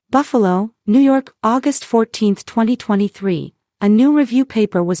Buffalo, New York, August 14, 2023. A new review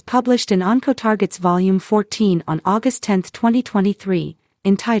paper was published in Oncotargets Volume 14 on August 10, 2023,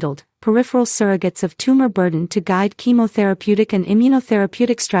 entitled, Peripheral Surrogates of Tumor Burden to Guide Chemotherapeutic and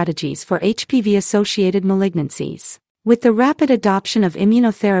Immunotherapeutic Strategies for HPV-Associated Malignancies. With the rapid adoption of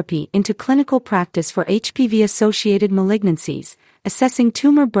immunotherapy into clinical practice for HPV-associated malignancies, assessing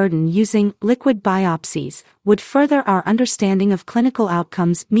tumor burden using liquid biopsies would further our understanding of clinical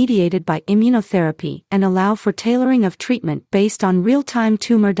outcomes mediated by immunotherapy and allow for tailoring of treatment based on real-time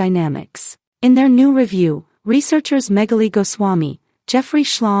tumor dynamics. In their new review, researchers Meghali Goswami, Jeffrey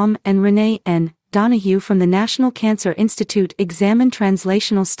Schlom and Renee N. Donahue from the National Cancer Institute examined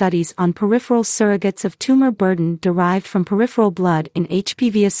translational studies on peripheral surrogates of tumor burden derived from peripheral blood in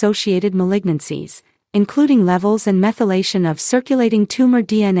HPV-associated malignancies, including levels and methylation of circulating tumor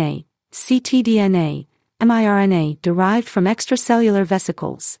DNA, ctDNA, miRNA derived from extracellular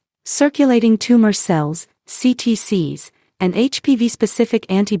vesicles, circulating tumor cells, CTCs, and HPV-specific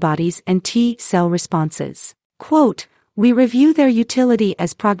antibodies and T-cell responses. Quote, "We review their utility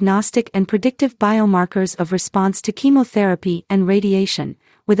as prognostic and predictive biomarkers of response to chemotherapy and radiation,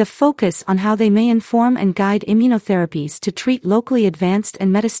 with a focus on how they may inform and guide immunotherapies to treat locally advanced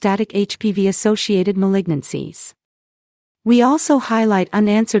and metastatic HPV-associated malignancies. We also highlight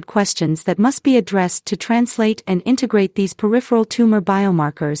unanswered questions that must be addressed to translate and integrate these peripheral tumor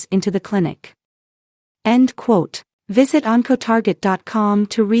biomarkers into the clinic." End quote. Visit Oncotarget.com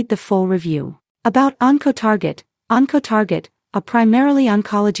to read the full review. About Oncotarget. Oncotarget, a primarily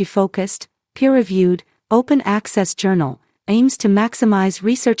oncology-focused, peer-reviewed, open-access journal, aims to maximize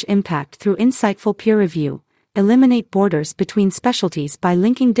research impact through insightful peer review, eliminate borders between specialties by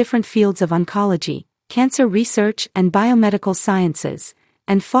linking different fields of oncology, cancer research and biomedical sciences,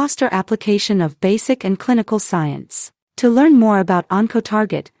 and foster application of basic and clinical science. To learn more about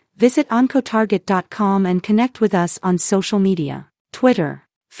Oncotarget, visit Oncotarget.com and connect with us on social media: Twitter,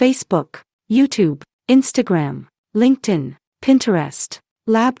 Facebook, YouTube, Instagram, LinkedIn, Pinterest,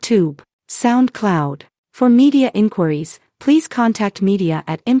 LabTube, SoundCloud. For media inquiries, please contact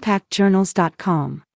media@impactjournals.com.